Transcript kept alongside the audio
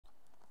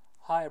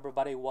Hi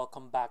everybody,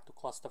 welcome back to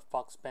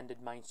Clusterfuck's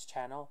Bended Minds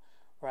channel,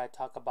 where I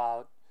talk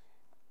about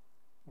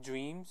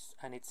dreams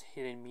and its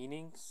hidden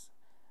meanings,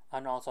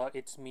 and also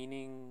its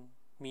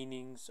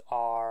meanings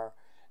are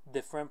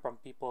different from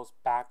people's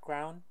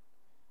background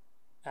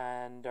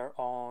and their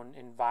own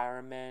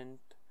environment,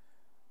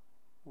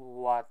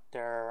 what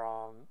their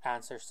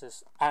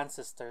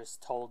ancestors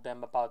told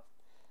them about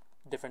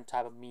different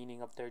type of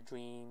meaning of their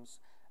dreams,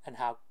 and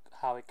how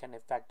it can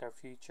affect their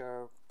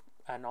future,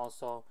 and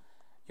also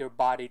your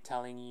body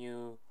telling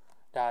you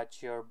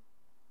that you're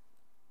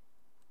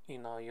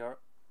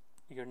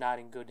not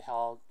in good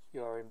health,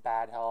 you're in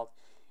bad health,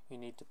 you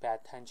need to pay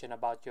attention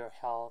about your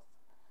health.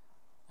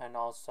 And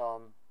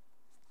also,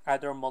 are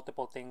there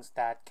multiple things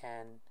that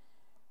can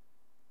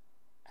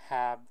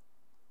have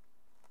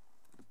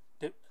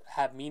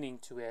meaning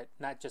to it,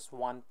 not just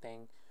one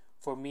thing?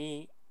 For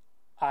me,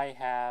 I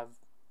have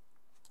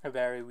a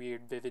very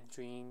weird vivid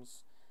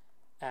dreams,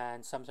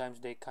 and sometimes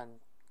they can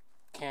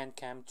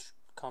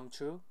come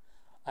true,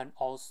 and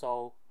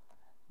also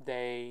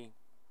they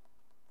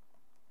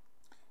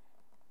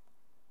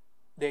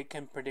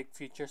can predict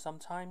future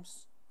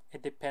sometimes.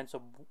 It depends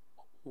on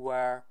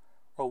where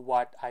or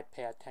what I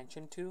pay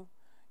attention to.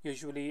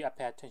 Usually I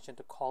pay attention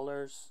to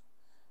colors,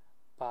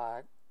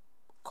 but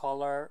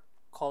color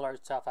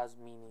itself has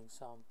meaning.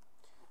 So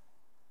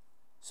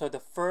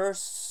the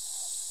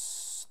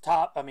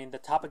the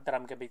topic that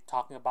I'm gonna be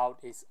talking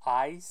about is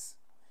eyes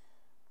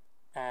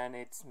and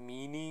its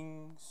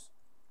meanings.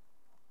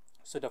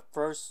 So the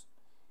first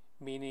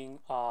meaning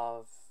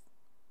of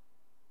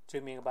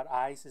dreaming about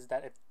eyes is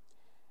that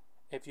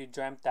if you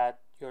dreamt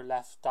that your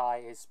left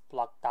eye is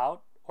plucked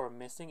out or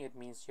missing, it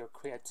means your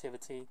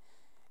creativity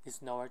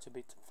is nowhere to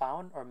be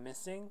found or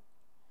missing.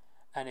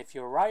 And if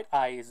your right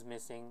eye is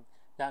missing,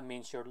 that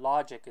means your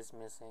logic is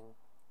missing.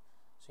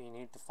 So you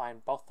need to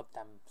find both of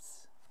them.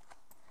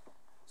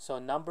 So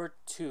number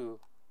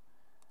 2,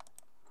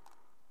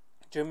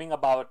 dreaming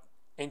about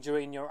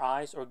injury in your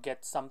eyes or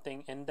get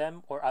something in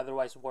them or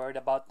otherwise worried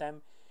about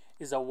them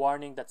is a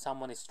warning that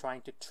someone is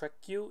trying to trick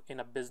you in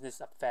a business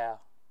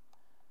affair.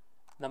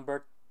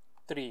 Number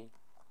 3,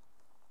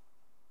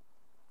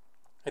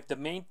 if the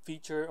main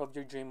feature of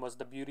your dream was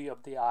the beauty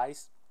of the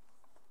eyes,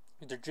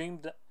 the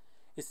dream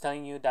is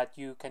telling you that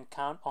you can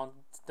count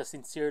on the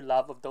sincere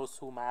love of those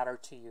who matter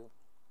to you.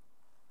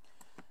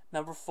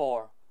 Number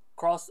 4,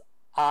 crossed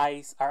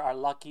eyes are a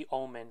lucky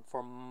omen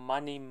for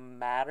money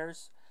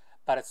matters,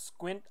 but a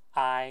squint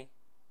eye,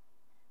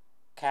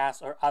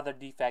 cast, or other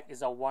defect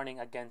is a warning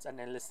against an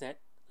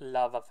illicit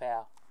love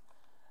affair.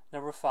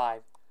 Number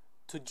 5,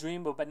 to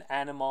dream of an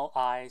animal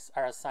eyes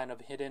are a sign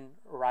of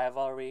hidden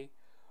rivalry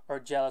or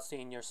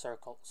jealousy in your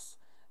circles.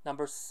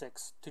 Number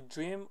 6, to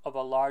dream of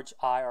a large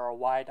eye or a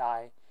wide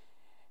eye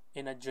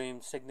in a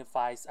dream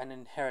signifies an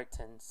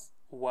inheritance,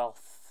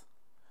 wealth.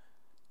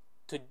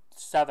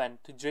 7,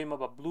 to dream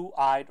of a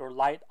blue-eyed or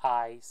light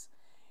eyes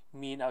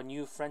mean a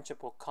new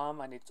friendship will come,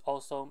 and it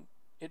also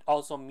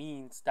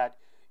means that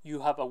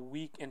you have a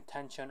weak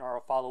intention or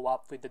a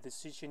follow-up with the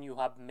decision you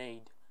have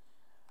made.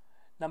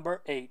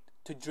 Number 8,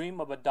 to dream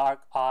of a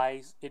dark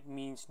eyes, it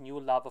means new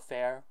love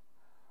affair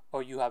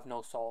or you have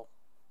no soul.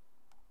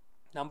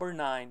 Number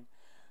 9,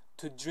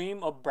 to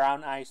dream of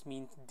brown eyes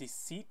means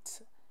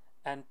deceit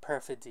and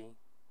perfidy.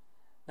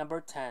 Number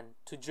 10,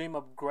 to dream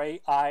of gray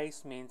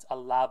eyes means a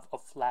love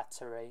of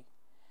flattery.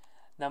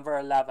 Number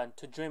 11,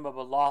 to dream of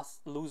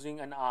losing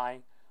an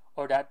eye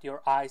or that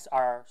your eyes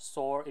are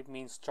sore, it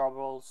means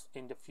troubles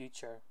in the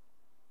future.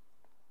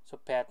 So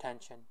pay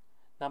attention.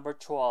 Number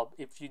 12,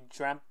 if you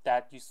dreamt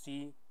that you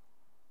see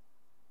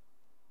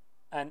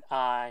an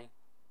eyes,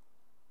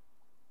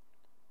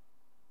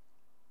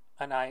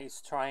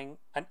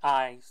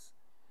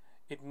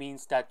 it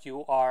means that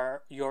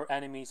your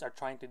enemies are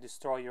trying to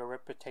destroy your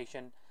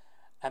reputation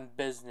and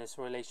business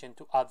relation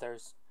to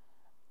others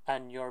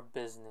and your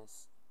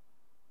business.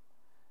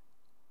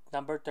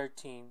 Number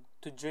 13,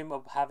 to dream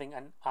of having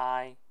an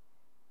eye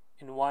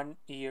in one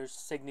ear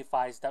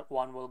signifies that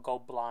one will go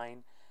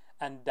blind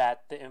and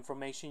that the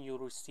information you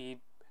receive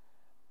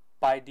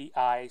by the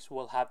eyes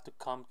will have to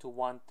come to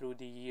one through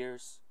the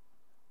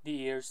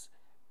ears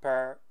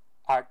per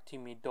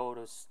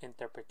Artemidoros'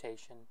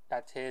 interpretation.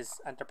 That's his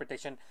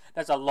interpretation.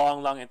 That's a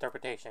long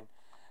interpretation.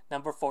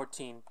 Number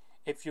 14,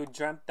 if you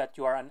dreamt that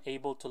you are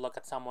unable to look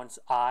at someone's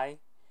eye,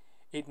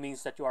 it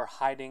means that you are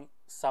hiding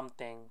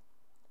something,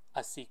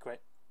 a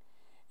secret.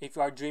 If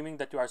you are dreaming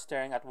that you are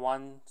staring at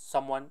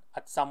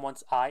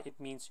someone's eye, it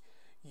means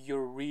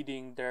you're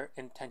reading their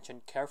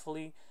intention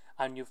carefully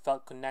and you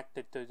felt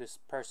connected to this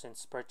person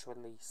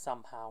spiritually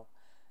somehow.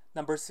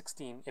 Number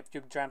 16, if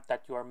you've dreamt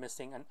that you are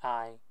missing an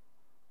eye,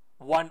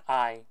 one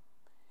eye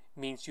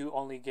means you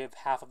only give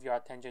half of your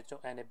attention to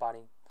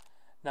anybody.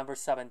 Number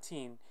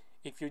 17,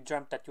 if you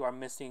dreamt that you are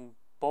missing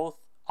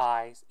both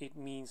eyes, it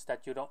means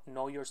that you don't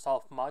know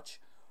yourself much,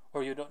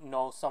 or you don't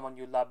know someone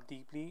you love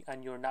deeply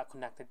and you're not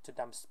connected to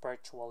them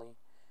spiritually.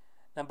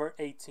 Number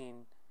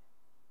 18,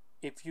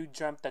 if you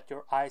dreamt that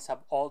your eyes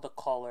have all the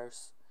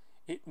colors,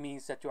 it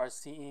means that you are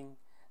seeing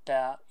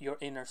your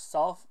inner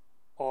self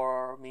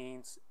or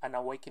means an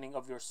awakening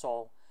of your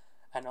soul,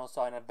 and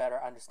also a better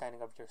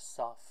understanding of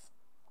yourself.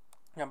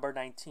 Number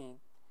 19.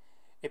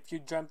 If you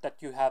dreamt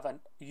that you have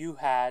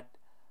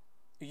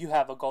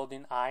a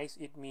golden eyes,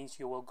 it means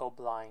you will go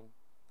blind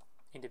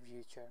in the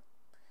future.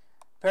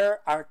 Per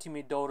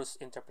Artemidoros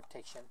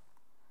interpretation.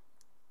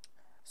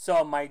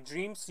 So my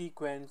dream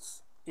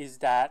sequence is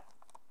that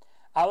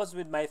I was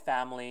with my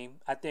family.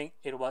 I think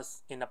it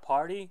was in a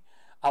party.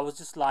 I was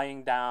just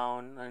lying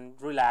down and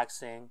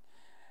relaxing,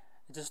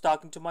 just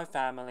talking to my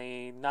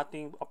family.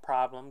 Nothing a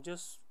problem.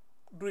 Just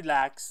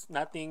relax.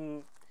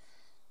 Nothing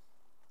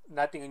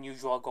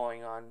unusual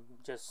going on.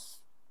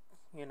 Just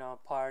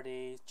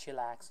party,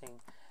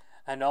 chillaxing.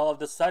 And all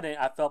of a sudden,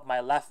 I felt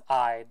my left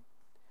eye,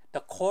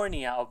 the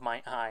cornea of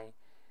my eye,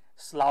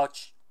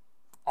 slouched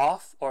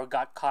off or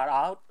got cut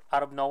out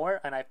of nowhere,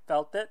 and I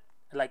felt it,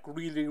 like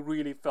really,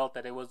 really felt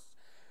it. It was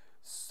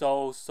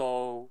so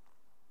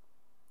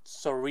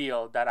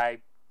surreal that I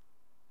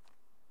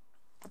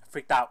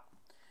freaked out,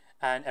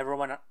 and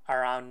everyone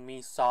around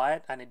me saw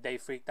it, and they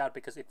freaked out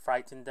because it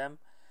frightened them,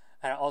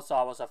 and also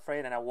I was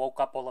afraid, and I woke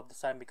up all of the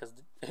sudden because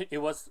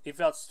it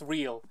felt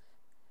surreal.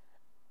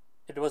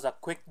 It was a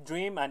quick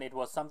dream, and it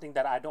was something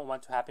that I don't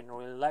want to happen in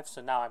real life.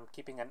 So now I'm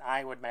keeping an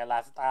eye with my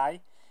left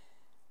eye,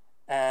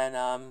 and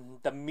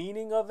the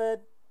meaning of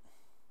it,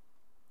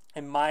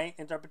 in my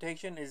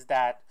interpretation, is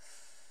that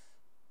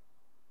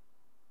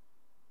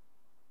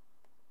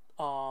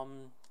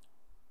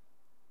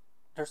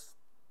there's,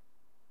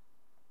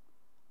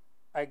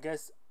 I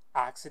guess,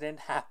 accident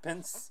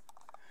happens,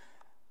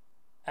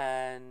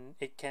 and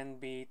it can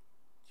be,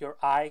 your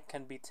eye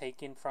can be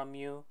taken from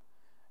you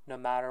no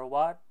matter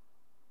what,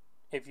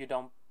 if you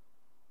don't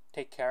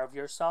take care of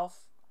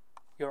yourself,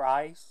 your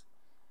eyes.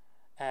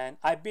 And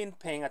I've been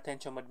paying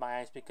attention with my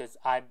eyes because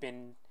I've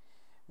been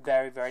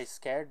very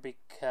scared,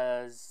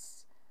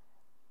 because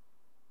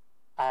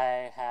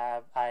my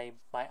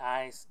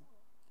eyes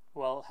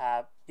will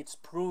have, it's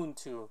prone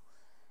to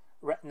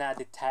retina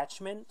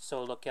detachment.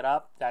 So look it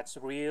up, that's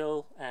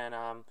real. And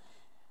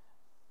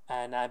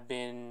I've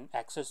been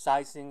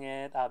exercising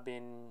it. I've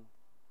been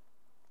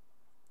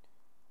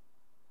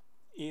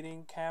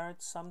eating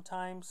carrots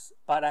sometimes,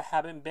 but I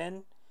haven't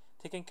been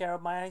taking care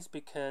of my eyes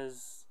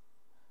because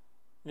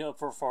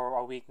for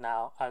a week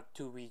now,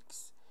 2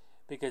 weeks,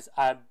 because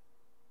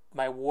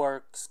my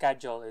work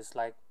schedule is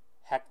like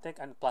hectic,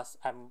 and plus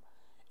I'm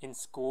in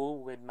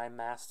school with my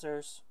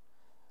masters,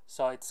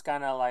 so it's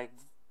kind of like,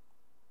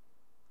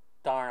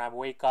 darn, I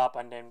wake up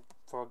and then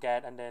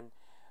forget, and then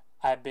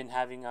I've been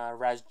having a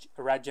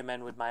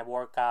regimen with my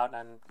workout,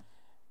 and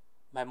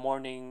my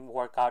morning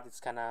workout is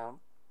kind of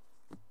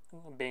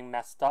being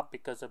messed up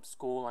because of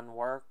school and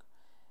work,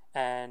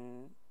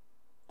 and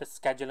the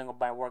scheduling of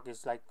my work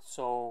is like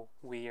so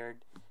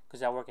weird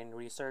because I work in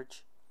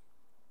research,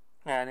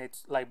 and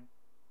it's like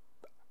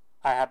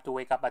I have to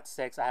wake up at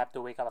 6, I have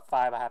to wake up at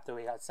 5, I have to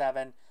wake up at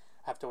 7,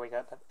 I have to wake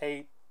up at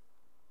 8,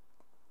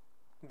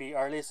 be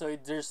early. So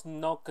there's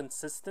no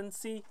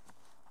consistency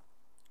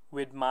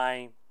with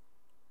my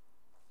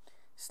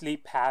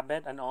sleep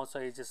habit, and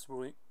also it's just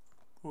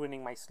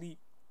ruining my sleep.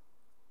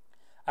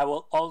 I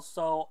will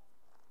also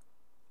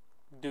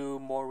do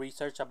more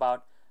research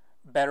about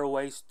better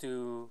ways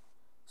to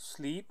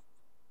sleep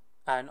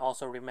and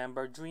also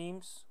remember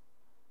dreams,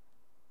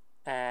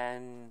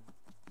 and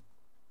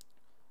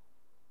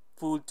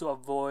food to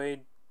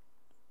avoid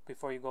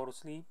before you go to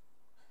sleep.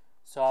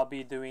 So I'll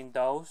be doing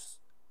those,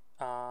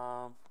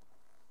 but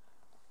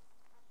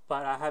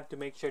I have to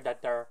make sure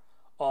that they're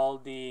all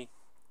the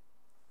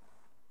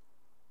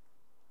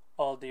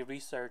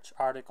research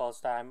articles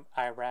that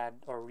I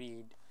read or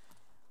read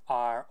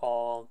are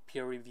all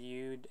peer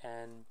reviewed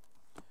and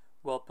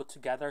well put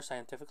together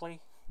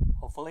scientifically,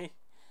 hopefully.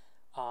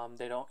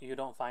 You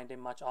don't find them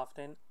much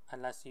often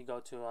unless you go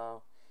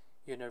to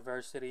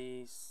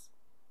universities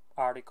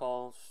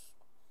articles,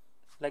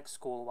 like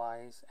school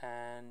wise.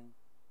 And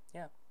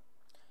yeah,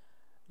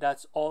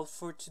 that's all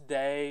for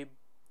today.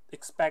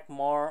 Expect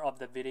more of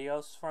the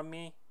videos from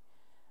me,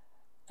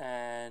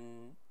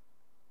 and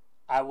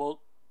I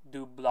will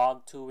do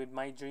blog too with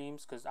my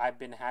dreams, because I've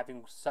been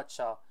having such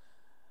a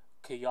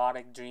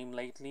chaotic dream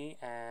lately,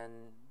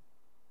 and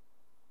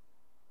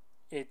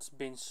it's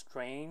been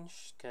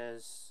strange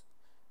because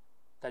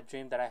the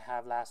dream that I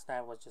had last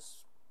night was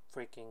just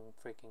freaking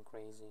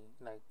crazy.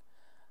 Like,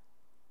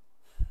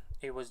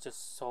 it was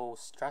just so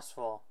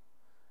stressful,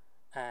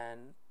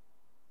 and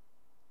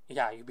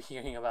yeah, you'll be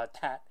hearing about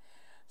that.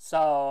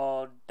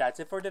 So that's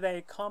it for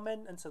today.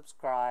 Comment and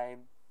subscribe.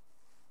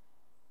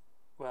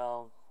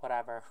 Well,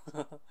 whatever.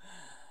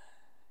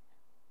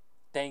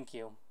 Thank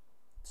you.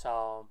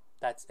 So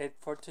that's it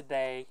for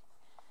today,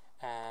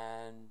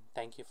 and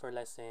thank you for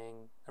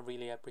listening. I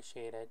really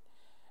appreciate it,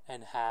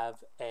 and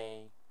have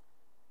a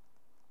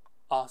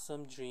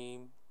awesome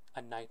dream,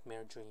 a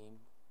nightmare dream,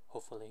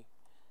 hopefully.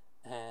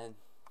 And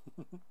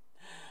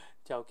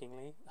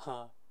jokingly,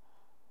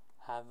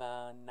 have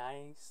a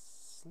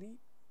nice sleep,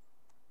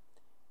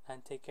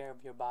 and take care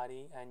of your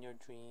body and your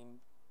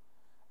dream.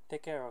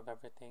 Take care of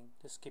everything.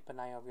 Just keep an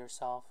eye on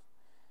yourself.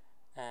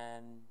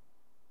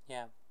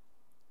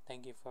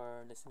 Thank you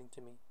for listening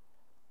to me.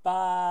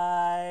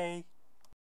 Bye!